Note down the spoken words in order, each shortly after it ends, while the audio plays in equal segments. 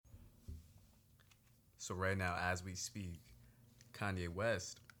So right now, as we speak, Kanye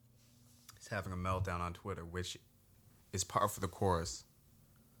West is having a meltdown on Twitter, which is par for the course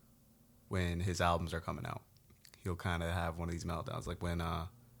when his albums are coming out. He'll kind of have one of these meltdowns, like when what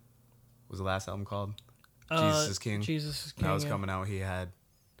was the last album called? Jesus is King. Jesus is King. When that was coming out, he had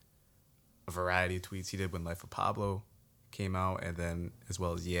a variety of tweets he did when Life of Pablo came out, and then as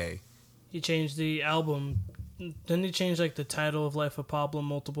well as Ye. He changed the album. Didn't he change like the title of Life of Pablo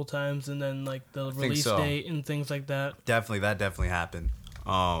multiple times, and then like the release date and things like that? That definitely happened.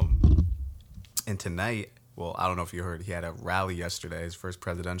 And tonight, well, I don't know if you heard, he had a rally yesterday, his first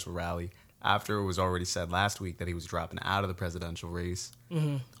presidential rally, after it was already said last week that he was dropping out of the presidential race.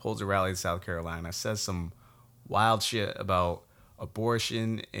 Mm-hmm. Holds a rally in South Carolina, says some wild shit about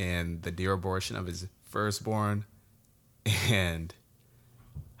abortion and the dear abortion of his firstborn, and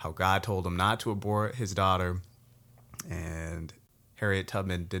how God told him not to abort his daughter, and Harriet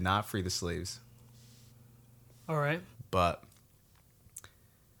Tubman did not free the slaves. All right. But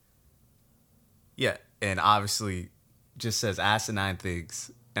yeah, and obviously just says asinine things.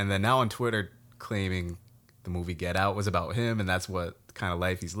 And then now on Twitter claiming the movie Get Out was about him, and that's what kind of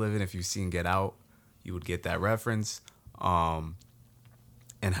life he's living. If you've seen Get Out, you would get that reference. And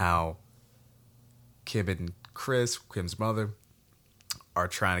how Kim and Chris, Kim's mother, are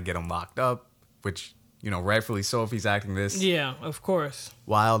trying to get him locked up, which, you know, rightfully so if he's acting this. Yeah, of course.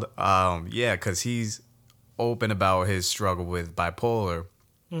 Wild. Yeah, because he's open about his struggle with bipolar,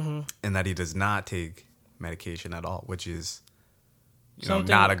 and that he does not take medication at all, which is, you know,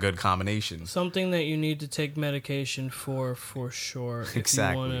 not a good combination. Something that you need to take medication for sure. If you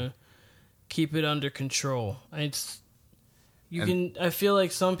want to keep it under control. I feel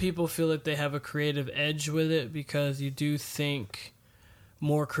like some people feel like they have a creative edge with it because you do think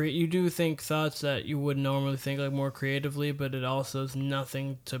you do think thoughts that you would normally think like more creatively, but it also is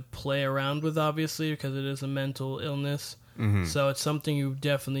nothing to play around with, obviously, because it is a mental illness. Mm-hmm. So it's something you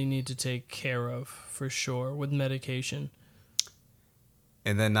definitely need to take care of for sure with medication.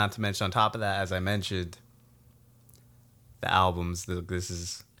 And then, not to mention, on top of that, as I mentioned, the albums, this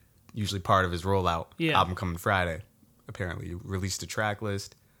is usually part of his rollout. Yeah. Album coming Friday, apparently. He released a track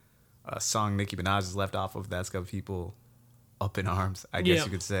list. A song Nicki Minaj is left off of. That's got people up in arms, I guess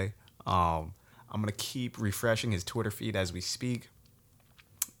you could say. I'm going to keep refreshing his Twitter feed as we speak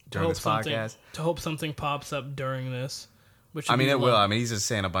during this podcast. To hope something pops up during this. I mean, it will. I mean, he's just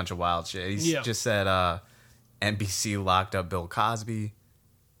saying a bunch of wild shit. He's just said NBC locked up Bill Cosby.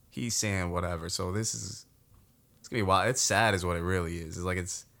 He's saying whatever. So it's going to be wild. It's sad is what it really is. It's like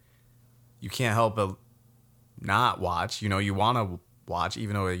you can't help but not watch. You know, you want to watch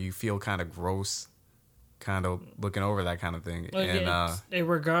even though you feel kind of gross, kind of looking over that kind of thing. Like, and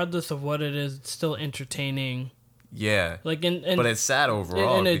regardless of what it is, it's still entertaining. Yeah. But it's sad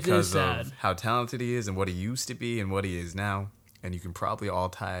overall because of how talented he is and what he used to be and what he is now. And you can probably all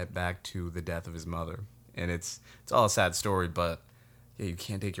tie it back to the death of his mother. And it's all a sad story, but yeah, you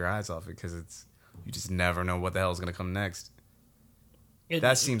can't take your eyes off it because you just never know what the hell is going to come next.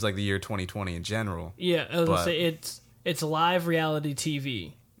 That seems like the year 2020 in general. Yeah, I was going to say it's live reality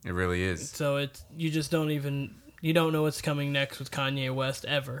TV. It really is. So you just don't know what's coming next with Kanye West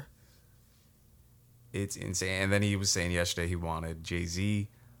ever. It's insane. And then he was saying yesterday he wanted Jay-Z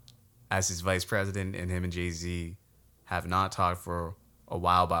as his vice president, and him and Jay-Z have not talked for a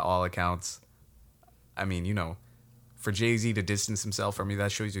while by all accounts. I mean, you know, for Jay-Z to distance himself from me,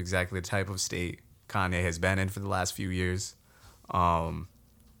 that shows you exactly the type of state Kanye has been in for the last few years. Yeah,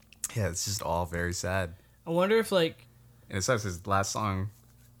 it's just all very sad. I wonder if, like... And it says his last song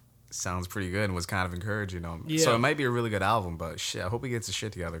sounds pretty good and was kind of encouraging. Yeah. So it might be a really good album, but shit, I hope he gets his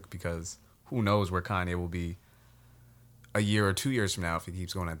shit together because who knows where Kanye will be a year or 2 years from now if he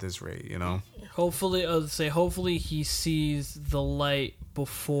keeps going at this rate, you know? Hopefully he sees the light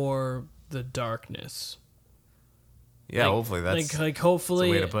before the darkness. Yeah, hopefully that's hopefully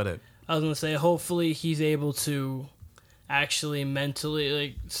that's the way to put it. I was going to say, hopefully he's able to actually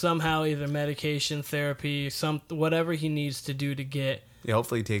mentally, somehow either medication, therapy, whatever he needs to do to get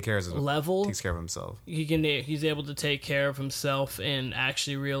hopefully he takes care of himself. He's able to take care of himself and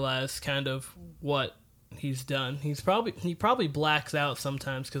actually realize kind of what he's done. He probably blacks out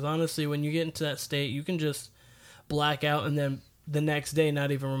sometimes because honestly, when you get into that state, you can just black out and then the next day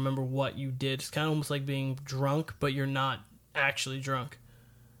not even remember what you did. It's kind of almost like being drunk, but you're not actually drunk.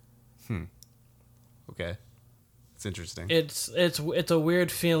 Okay. It's interesting. It's a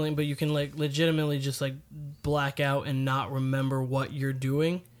weird feeling, but you can legitimately just black out and not remember what you're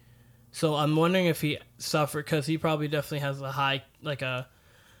doing. So I'm wondering if he suffered because he probably definitely has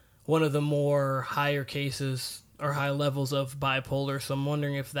one of the more higher cases or high levels of bipolar, so I'm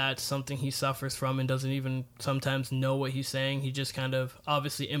wondering if that's something he suffers from and doesn't even sometimes know what he's saying. He just kind of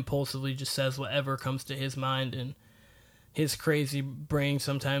obviously impulsively just says whatever comes to his mind, and his crazy brain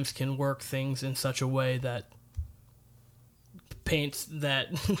sometimes can work things in such a way that paints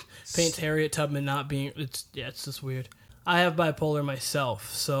Harriet Tubman not being... It's just weird. I have bipolar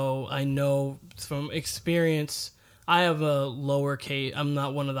myself, so I know from experience... I have a lower case. I'm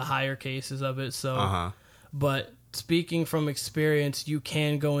not one of the higher cases of it, so... But speaking from experience, you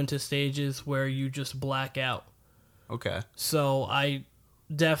can go into stages where you just black out. Okay. So I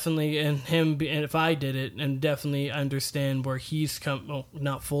definitely, and if I did it, and definitely understand where he's come... Well,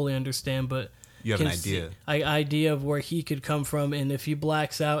 not fully understand, but... You have an idea. Idea of where he could come from, and if he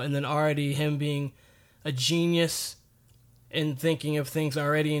blacks out, and then already him being a genius and thinking of things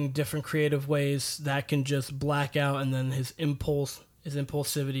already in different creative ways, that can just black out, and then his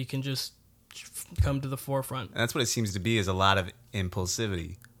impulsivity can just come to the forefront. And that's what it seems to be, is a lot of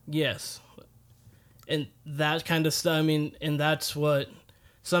impulsivity. Yes. And that kind of stuff, I mean, and that's what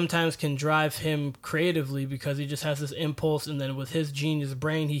sometimes can drive him creatively, because he just has this impulse, and then with his genius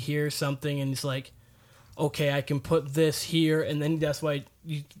brain, he hears something, and he's like, okay, I can put this here, and then that's why,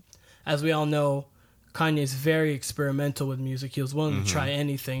 as we all know, Kanye's very experimental with music. He was willing to try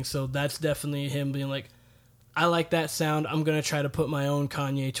anything, so that's definitely him being like, I like that sound, I'm going to try to put my own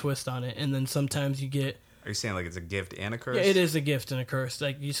Kanye twist on it. And then sometimes you get... Are you saying like it's a gift and a curse? Yeah, it is a gift and a curse.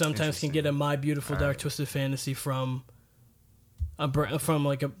 Like, you sometimes can get a My Beautiful Dark Twisted Fantasy from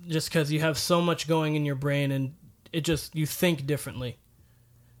just because you have so much going in your brain, and it just, you think differently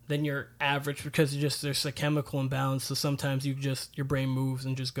than your average, because there's a chemical imbalance, so sometimes your brain moves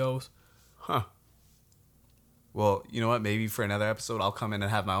and just goes. Huh. Well, you know what? Maybe for another episode, I'll come in and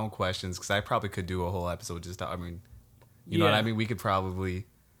have my own questions, because I probably could do a whole episode just... you know what I mean?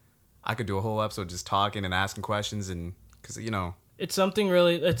 I could do a whole episode just talking and asking questions, and... Because, It's something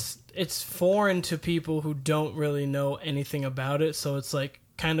really... It's foreign to people who don't really know anything about it, so it's, like,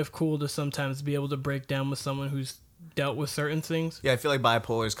 kind of cool to sometimes be able to break down with someone who's dealt with certain things. Yeah, I feel like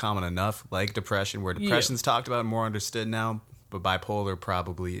bipolar is common enough, like depression, where depression's talked about and more understood now. But bipolar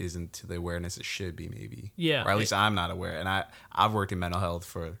probably isn't to the awareness it should be, maybe. Yeah. Or at least I'm not aware. And I've worked in mental health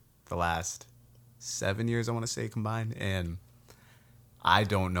for the last 7 years, I want to say, combined. And I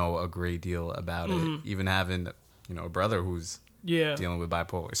don't know a great deal about it. Even having, a brother who's dealing with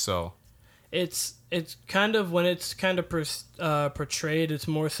bipolar. So it's kind of, when it's kind of portrayed, it's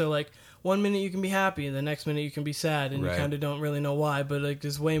more so like 1 minute you can be happy and the next minute you can be sad. And you kind of don't really know why. But like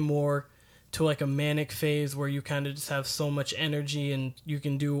there's way more to like a manic phase where you kind of just have so much energy and you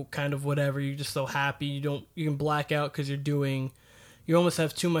can do kind of whatever. You're just so happy. You can black out because you almost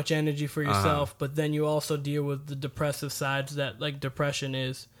have too much energy for yourself, but then you also deal with the depressive sides that like depression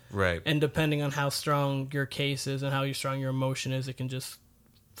is. Right. And depending on how strong your case is and how strong your emotion is, it can just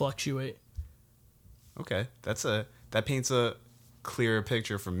fluctuate. Okay. That paints a clearer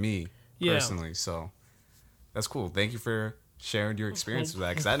picture for me personally. So that's cool. Thank you for sharing your experience with that,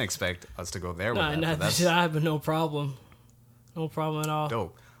 because I didn't expect us to go there with that. I have no problem. No problem at all.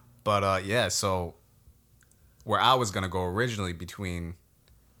 Dope. But so where I was going to go originally between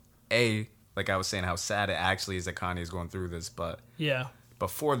like I was saying, how sad it actually is that Kanye is going through this, but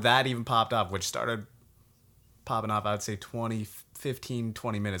before that even popped off, which started popping off, I would say 20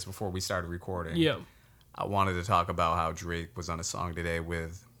 minutes before we started recording. Yeah. I wanted to talk about how Drake was on a song today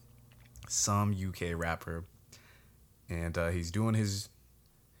with some UK rapper. And he's doing his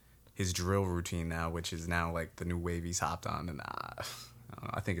drill routine now, which is now like the new wave he's hopped on. And I don't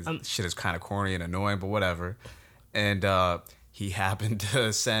know, I think his shit is kind of corny and annoying, but whatever. And he happened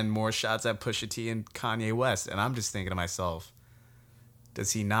to send more shots at Pusha T and Kanye West. And I'm just thinking to myself,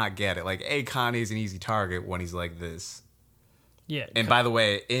 does he not get it? Like, Kanye's an easy target when he's like this. Yeah. And by the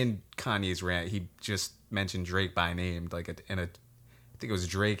way, in Kanye's rant, he just mentioned Drake by name, like I think it was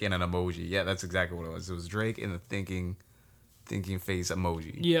Drake and an emoji. Yeah, that's exactly what it was. It was Drake and the thinking face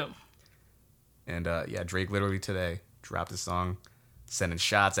emoji. Yeah. And Drake literally today dropped a song sending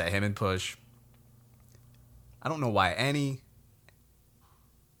shots at him and Push. I don't know why any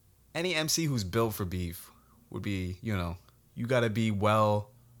MC who's built for beef would be, you got to be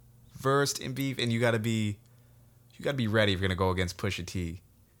well versed in beef, and you got to be ready if you're going to go against Pusha T.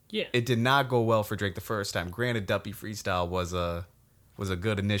 Yeah. It did not go well for Drake the first time. Granted, Duppy Freestyle was a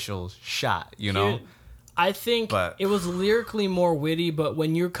good initial shot, I think it was lyrically more witty, but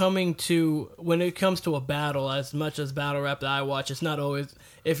when it comes to a battle, as much as battle rap that I watch, it's not always...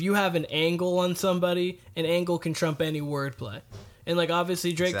 If you have an angle on somebody, an angle can trump any wordplay. And, like,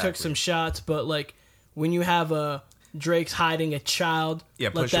 obviously Drake took some shots, but, like, when you have Drake's hiding a child,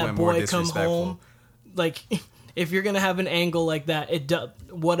 let that boy come home, like, if you're gonna have an angle like that,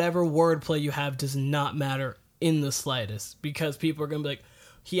 whatever wordplay you have does not matter in the slightest, because people are gonna be like,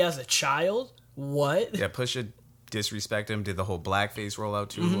 he has a child. What? Yeah, Pusha disrespect him. Did the whole blackface rollout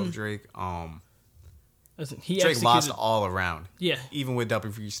too of Drake. Drake lost all around. Yeah, even with double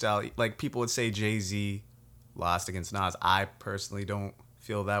freestyle, like people would say Jay-Z lost against Nas. I personally don't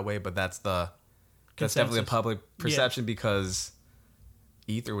feel that way, but that's definitely a public perception because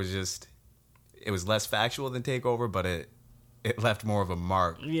Ether was just, it was less factual than Takeover, but it left more of a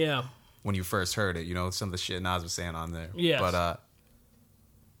mark. Yeah. When you first heard it, some of the shit Nas was saying on there. Yeah. But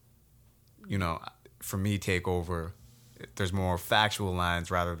for me, Takeover, there's more factual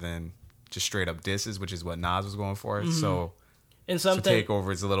lines rather than just straight up disses, which is what Nas was going for. Mm-hmm. So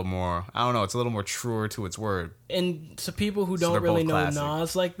Takeover is a little more, I don't know, it's a little more truer to its word. And so people who don't really know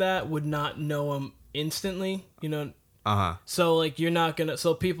Nas like that would not know him instantly, So like you're not gonna,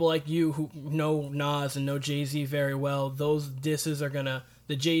 so people like you who know Nas and know Jay-Z very well, those disses are gonna,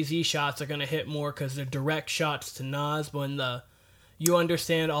 the Jay-Z shots are gonna hit more because they're direct shots to Nas. When you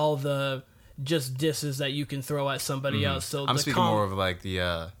understand all the just disses that you can throw at somebody else. So I'm speaking more of like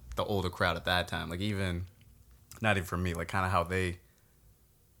the older crowd at that time, like even not even for me, like kind of how it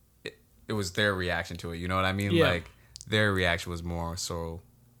was their reaction to it. You know what I mean? Yeah. Like their reaction was more so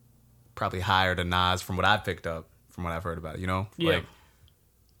probably higher to Nas from what I picked up from what I've heard about it. Yeah. Like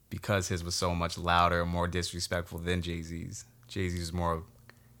because his was so much louder, more disrespectful than Jay-Z's. Jay-Z's was more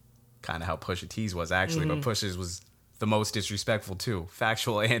kind of how Pusha T's was actually, but Pusha's was the most disrespectful too,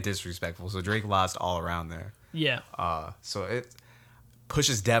 factual and disrespectful. So Drake lost all around there. Yeah. So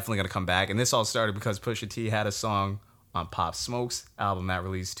Pusha's definitely gonna come back, and this all started because Pusha T had a song on Pop Smoke's album that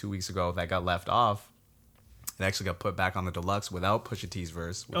released 2 weeks ago that got left off. It actually got put back on the deluxe without Pusha T's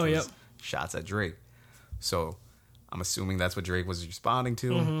verse, which was shots at Drake. So I'm assuming that's what Drake was responding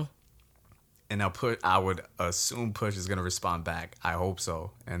to. Mm-hmm. And now I would assume Push is gonna respond back. I hope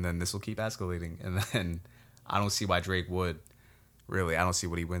so, and then this will keep escalating, and then I don't see why Drake would. Really, I don't see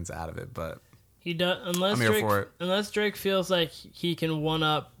what he wins out of it, but he does unless Drake feels like he can one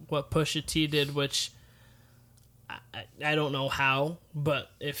up what Pusha T did, which I don't know how, but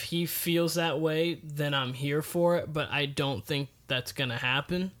if he feels that way, then I'm here for it. But I don't think that's gonna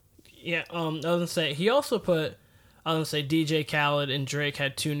happen. Yeah, I was gonna say he also put. I was gonna say DJ Khaled and Drake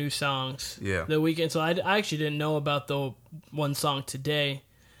had 2 new songs. Yeah. The weekend, so I actually didn't know about the one song today.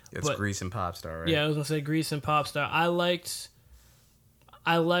 It's Grease and Popstar, right? Yeah, I was gonna say Grease and Popstar. I liked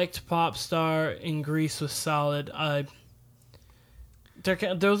Popstar, and Grease was solid.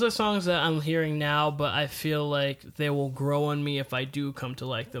 Those are songs that I'm hearing now, but I feel like they will grow on me if I do come to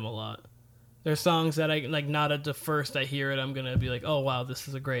like them a lot. They're songs that I like. Not at the first I hear it, I'm gonna be like, "Oh wow, this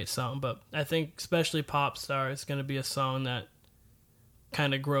is a great song." But I think especially Popstar is gonna be a song that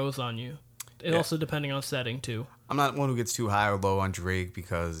kind of grows on you. It also depending on setting too. I'm not one who gets too high or low on Drake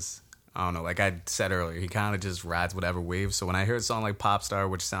because I don't know. Like I said earlier, he kind of just rides whatever wave. So when I hear a song like Popstar,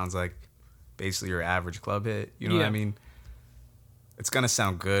 which sounds like basically your average club hit, you know what I mean? It's gonna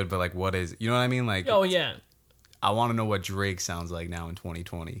sound good, but like, what is? You know what I mean? Like, oh yeah. I want to know what Drake sounds like now in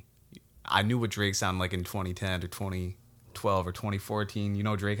 2020. I knew what Drake sounded like in 2010 or 2012 or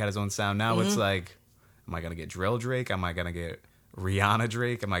 2014. Drake had his own sound. Now it's like, am I going to get drill Drake? Am I going to get Rihanna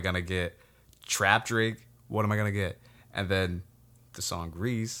Drake? Am I going to get trap Drake? What am I going to get? And then the song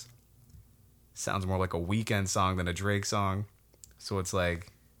Grease sounds more like a Weeknd song than a Drake song. So it's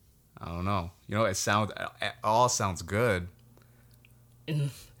like, I don't know. It all sounds good.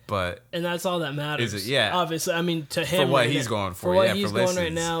 And that's all that matters. Is it? Yeah. Obviously, I mean, to him, for what he's going for, what he's going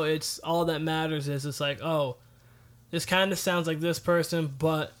right now, it's all that matters is it's like, oh, this kind of sounds like this person,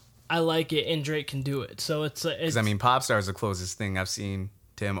 but I like it, and Drake can do it. So it's because I mean, Popstar is the closest thing I've seen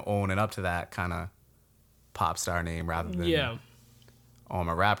to him owning up to that kind of pop star name rather than I'm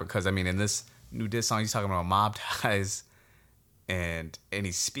a rapper. Because I mean, in this new diss song, he's talking about mob ties, and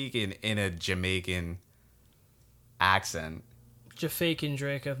he's speaking in a Jamaican accent. Jafaican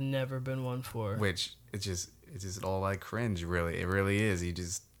Drake, I've never been one for. Which it's just all like cringe. Really, it really is. He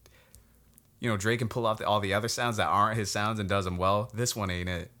just, Drake can pull off all the other sounds that aren't his sounds and does them well. This one ain't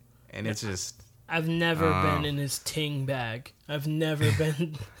it, and it's just. I've never been in his ting bag. I've never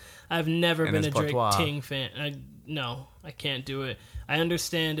been a Drake ting fan. I can't do it. I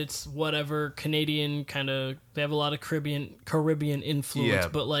understand it's whatever Canadian kind of. They have a lot of Caribbean influence,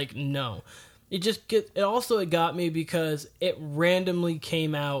 but like no. It got me because it randomly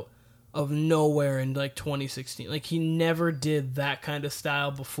came out of nowhere in like 2016. Like he never did that kind of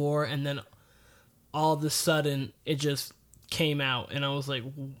style before, and then all of a sudden it just came out, and I was like,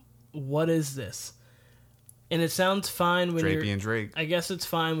 "What is this?" And it sounds fine when Drapey and Drake. I guess it's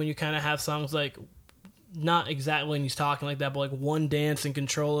fine when you kind of have songs like not exactly when he's talking like that, but like One Dance and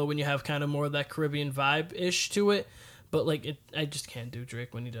Controller when you have kind of more of that Caribbean vibe ish to it. But like I just can't do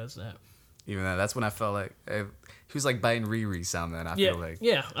Drake when he does that. Even that's when I felt like he was like biting Riri sound. Then I feel like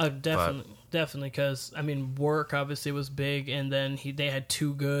definitely because I mean Work obviously was big, and then they had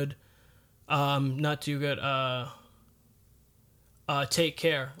Too Good, not Too Good. Take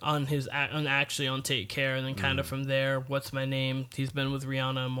Care on Take Care, and then kind of from there, What's My Name? He's been with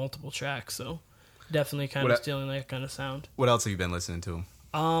Rihanna on multiple tracks, so definitely kind of stealing that kind of sound. What else have you been listening to?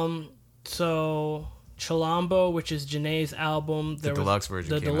 So Chilombo, which is Janae's album, the deluxe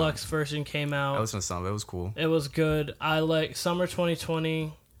version came out. I listened to some of it. It was cool. It was good. I like Summer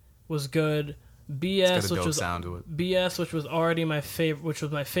 2020 was good. BS, which was already my favorite, which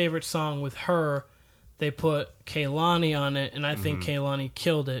was my favorite song with her. They put Kehlani on it, and I think Kehlani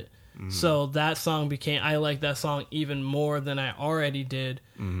killed it. Mm-hmm. So that song I like that song even more than I already did.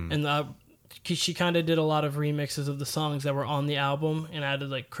 Mm-hmm. And she kind of did a lot of remixes of the songs that were on the album, and added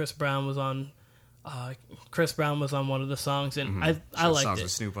like Chris Brown was on one of the songs, and I liked songs it.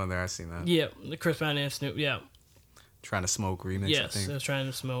 With Snoop on there, I seen that. Yeah, Chris Brown and Snoop. Yeah, Trying to Smoke remix. Yes, I think. It was Trying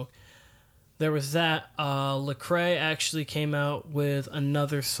to Smoke. There was that. Lecrae actually came out with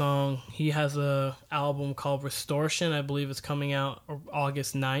another song. He has a album called Restoration. I believe it's coming out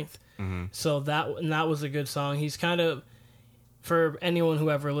August 9th. Mm-hmm. So that was a good song. He's kind of, for anyone who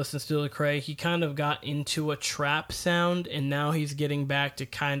ever listens to Lecrae, he kind of got into a trap sound, and now he's getting back to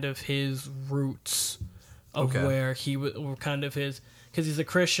kind of his roots of where he were kind of his, because he's a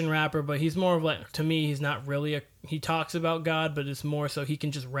Christian rapper, but he's more of like, to me, he's not really he talks about God, but it's more so he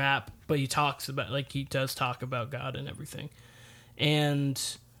can just rap, but he talks about, like, he does talk about God and everything. And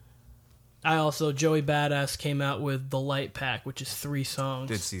Joey Badass came out with The Light Pack, which is 3 songs.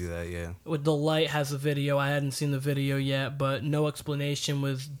 Did see that, yeah. With The Light has a video. I hadn't seen the video yet, but No Explanation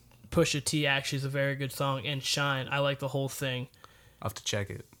with Pusha T actually is a very good song. And Shine, I like the whole thing. I'll have to check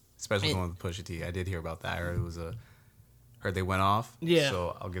it, especially the one with Pusha T. I did hear about that. I heard they went off. Yeah.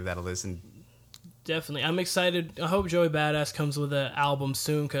 So I'll give that a listen. Definitely. I'm excited. I hope Joey Badass comes with an album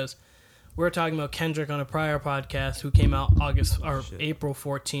soon, because we were talking about Kendrick on a prior podcast who came out April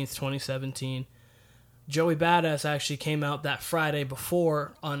 14th, 2017. Joey Badass actually came out that Friday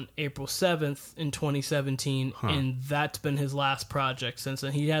before on April 7th in 2017, and that's been his last project since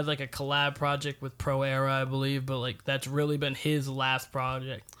then. He had like a collab project with Pro Era, I believe, but like that's really been his last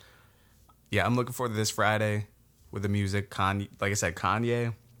project. Yeah, I'm looking forward to this Friday with the music. Kanye, like I said,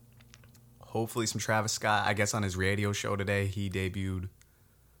 Kanye. Hopefully some Travis Scott. I guess on his radio show today, he debuted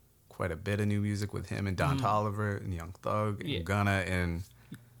quite a bit of new music with him and Don Toliver and Young Thug and Gunna and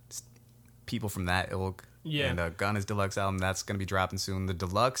people from that ilk. Yeah. And Gunna's deluxe album, that's going to be dropping soon. The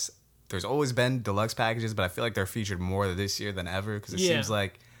deluxe, there's always been deluxe packages, but I feel like they're featured more this year than ever, because it seems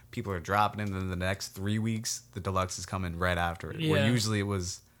like people are dropping them, and then the next 3 weeks, the deluxe is coming right after it. Yeah. Where usually it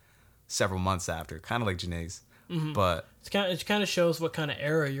was several months after, kind of like Janae's. Mm-hmm. But it kind of shows what kind of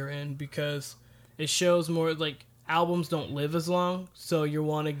era you're in, because it shows more like albums don't live as long, so you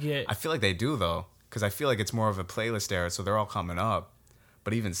want to get. I feel like they do though, because I feel like it's more of a playlist era, so they're all coming up.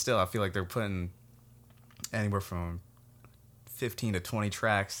 But even still, I feel like they're putting anywhere from 15 to 20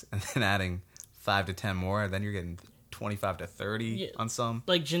 tracks, and then adding 5 to 10 more, and then you're getting 25 to 30 on some.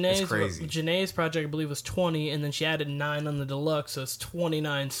 Like Janae's project, I believe, was 20, and then she added 9 on the deluxe, so it's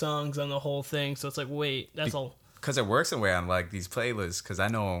 29 songs on the whole thing. So it's like, wait, that's all. Because it works in a way on like these playlists, because I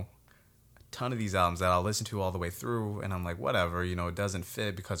know a ton of these albums that I'll listen to all the way through, and I'm like, whatever, it doesn't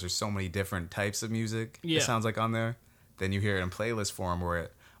fit because there's so many different types of music. It sounds like on there. Then you hear it in playlist form, where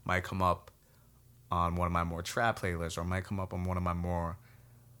it might come up on one of my more trap playlists, or it might come up on one of my more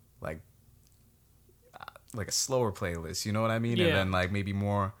like a slower playlist, you know what I mean? Yeah. And then like maybe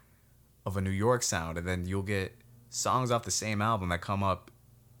more of a New York sound, and then you'll get songs off the same album that come up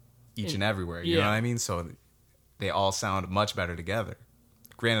each and everywhere, you know what I mean? So they all sound much better together.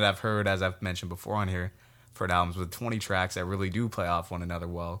 Granted, I've heard, as I've mentioned before on here, I've heard albums with 20 tracks that really do play off one another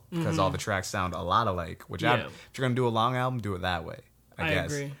well, because all the tracks sound a lot alike, which if you're going to do a long album, do it that way, I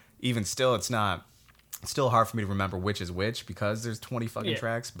guess. Agree. Even still, it's still hard for me to remember which is which, because there's 20 fucking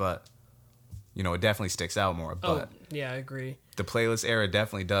tracks, but it definitely sticks out more. But I agree. The playlist era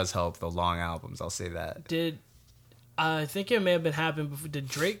definitely does help the long albums, I'll say that. I think it may have been happening before. Did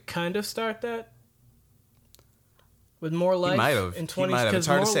Drake kind of start that? With More Life? He might have. In 20, It's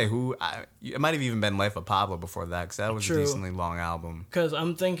hard to say who. It might have even been Life of Pablo before that, because that was a decently long album. Because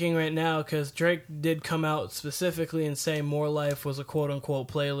I'm thinking right now, because Drake did come out specifically and say More Life was a quote-unquote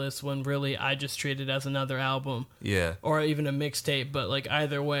playlist, when really I just treat it as another album. Yeah. Or even a mixtape, but like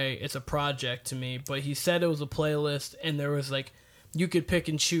either way, it's a project to me. But he said it was a playlist, and there was like you could pick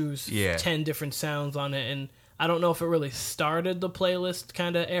and choose 10 different sounds on it. And I don't know if it really started the playlist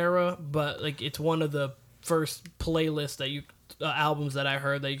kind of era, but like it's one of the first playlists that albums that I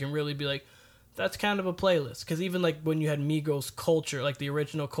heard that you can really be like, that's kind of a playlist. Because even like when you had Migos Culture, like the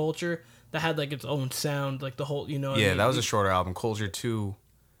original Culture, that had like its own sound, like the whole, you know. Yeah, that was a shorter album. Culture 2.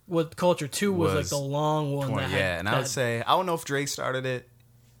 What Culture 2 was like the long one. I would say, I don't know if Drake started it,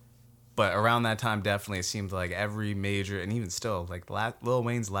 but around that time, definitely, it seemed like every major, and even still, like Lil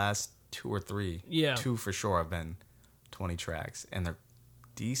Wayne's last 2 or 3, 2 for sure, have been 20 tracks, and they're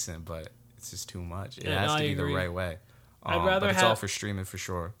decent, but it's just too much. It has to be the right way. But it's all for streaming for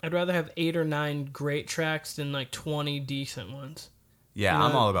sure. I'd rather have 8 or 9 great tracks than like 20 decent ones. Yeah,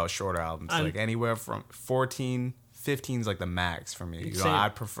 I'm all about shorter albums. Like anywhere from 14, 15 is like the max for me. You know, I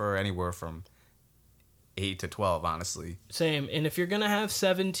prefer anywhere from 8 to 12, honestly. Same. And if you're going to have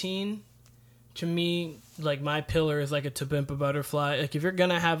 17, to me, like my pillar is like a To Pimp a Butterfly. Like if you're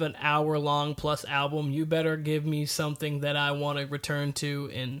going to have an hour-long plus album, you better give me something that I want to return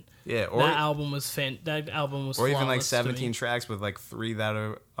to. And that album was or even like 17 tracks with like 3 that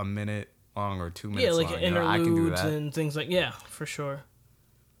are a minute long or 2 minutes long. Yeah, like interludes, I can do that. And things like, for sure.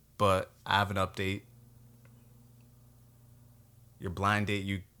 But I have an update. Your blind date,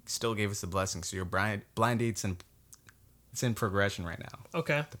 you still gave us the blessing. So your blind date's it's in progression right now.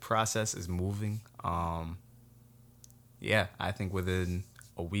 Okay. The process is moving. I think within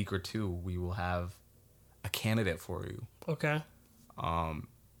a week or 2, we will have a candidate for you. Okay.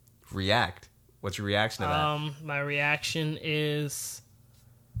 React. What's your reaction to that? My reaction is,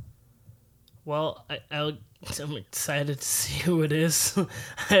 well, I'm excited to see who it is.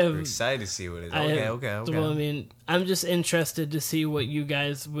 You're excited to see what it is. Okay. Well, I mean, I'm just interested to see what you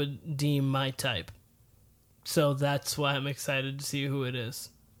guys would deem my type. So that's why I'm excited to see who it is.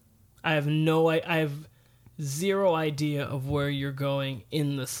 I have zero idea of where you're going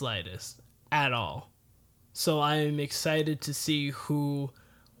in the slightest at all. So I am excited to see who,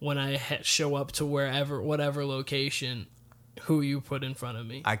 when I show up to whatever location, who you put in front of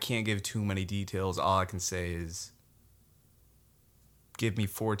me. I can't give too many details. All I can say is give me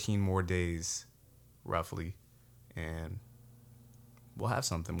 14 more days, roughly, and we'll have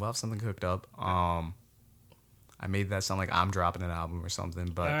something. We'll have something cooked up. I made that sound like I'm dropping an album or something,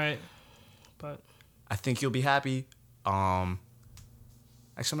 but all right. But I think you'll be happy. Actually,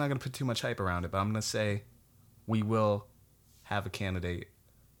 I'm not gonna put too much hype around it, but I'm gonna say we will have a candidate.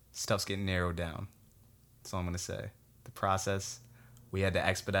 Stuff's getting narrowed down. That's all I'm gonna say. The process, we had to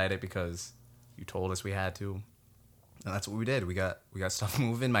expedite it because you told us we had to, and that's what we did. We got stuff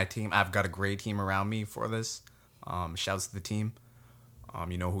moving. My team, I've got a great team around me for this. Shouts to the team.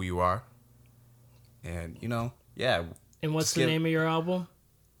 You know who you are, and And what's the name of your album?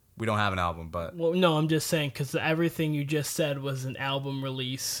 We don't have an album, but well, no, I'm just saying because everything you just said was an album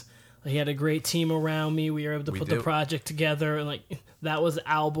release. He had a great team around me. We were able to put the project together, and like that was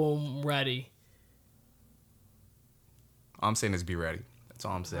album ready. All I'm saying is be ready. That's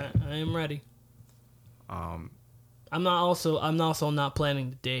all I'm saying. I am ready. I'm also not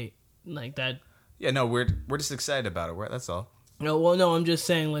planning the date like that. Yeah, no, we're just excited about it. That's all. No, I'm just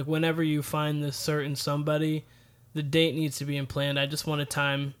saying like whenever you find this certain somebody, the date needs to be in plan. I just want a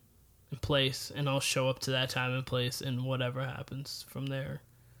time and place, and I'll show up to that time and place, and whatever happens from there,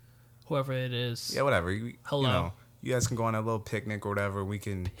 whoever it is. Yeah, whatever. Hello. You guys can go on a little picnic or whatever. We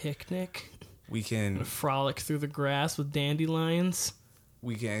can frolic through the grass with dandelions.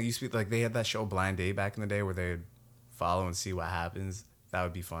 We can. It used to be like they had that show Blind Date back in the day where they'd follow and see what happens. That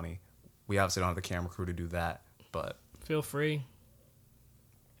would be funny. We obviously don't have the camera crew to do that, but feel free.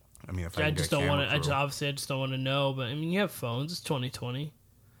 I mean, if I just don't want to. I just don't want to know. But I mean, you have phones. It's 2020.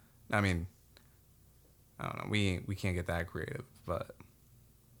 I mean, I don't know. We can't get that creative, but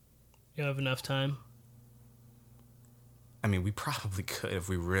you have enough time. I mean, we probably could if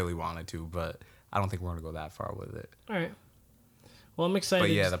we really wanted to, but I don't think we're gonna go that far with it. All right. Well, I'm excited.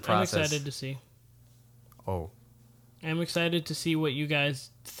 But yeah, the process. I'm excited to see. Oh. I'm excited to see what you guys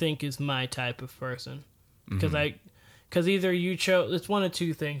think is my type of person, because either you chose. It's one of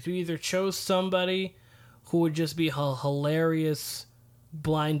two things. You either chose somebody who would just be a hilarious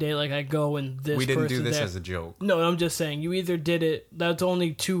blind date, like I go and this. We didn't do this as a joke. No, I'm just saying you either did it. That's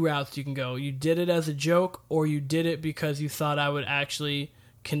only two routes you can go. You did it as a joke, or you did it because you thought I would actually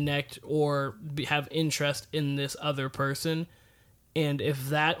connect or have interest in this other person. And if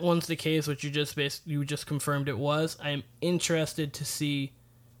that one's the case, which you just confirmed it was, I am interested to see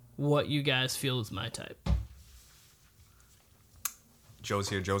what you guys feel is my type. Joe's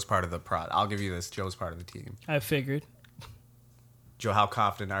here. Joe's part of the prod. I'll give you this. Joe's part of the team. I figured. Joe, how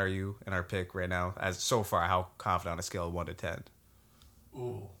confident are you in our pick right now? As so far, how confident on a scale of 1 to 10?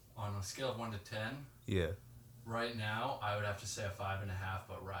 Ooh, on a scale of 1 to 10, Yeah. right now I would have to say a 5.5,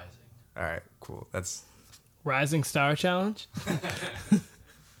 but rising. All right, cool. That's Rising Star Challenge?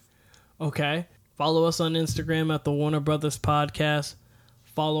 Okay. Follow us on Instagram at the Warner Brothers Podcast.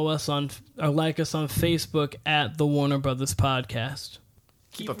 Follow us or like us on Facebook at the Warner Brothers Podcast.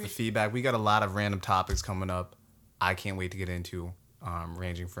 keep up the feedback. We got a lot of random topics coming up. I can't wait to get into,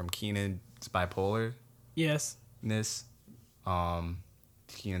 ranging from Keenan's bipolarness, Yes.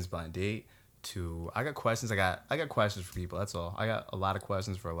 Keenan's blind date, to I got questions. I got questions for people. That's all. I got a lot of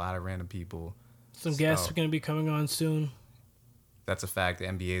questions for a lot of random people. Some guests are going to be coming on soon. That's a fact. The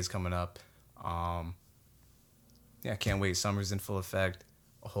NBA is coming up. Yeah, can't wait. Summer's in full effect.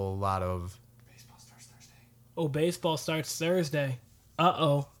 A whole lot of Baseball starts Thursday. Oh, baseball starts Thursday.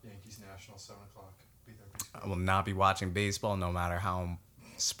 Uh-oh. Yankees National, 7 o'clock. Be there. I will not be watching baseball no matter how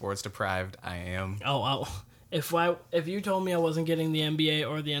sports deprived I am. Oh. If you told me I wasn't getting the NBA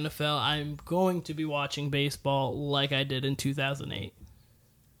or the NFL, I'm going to be watching baseball like I did in 2008.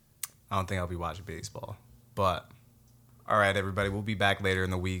 I don't think I'll be watching baseball. But, all right, everybody. We'll be back later in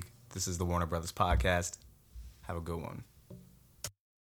the week. This is the Warner Brothers Podcast. Have a good one.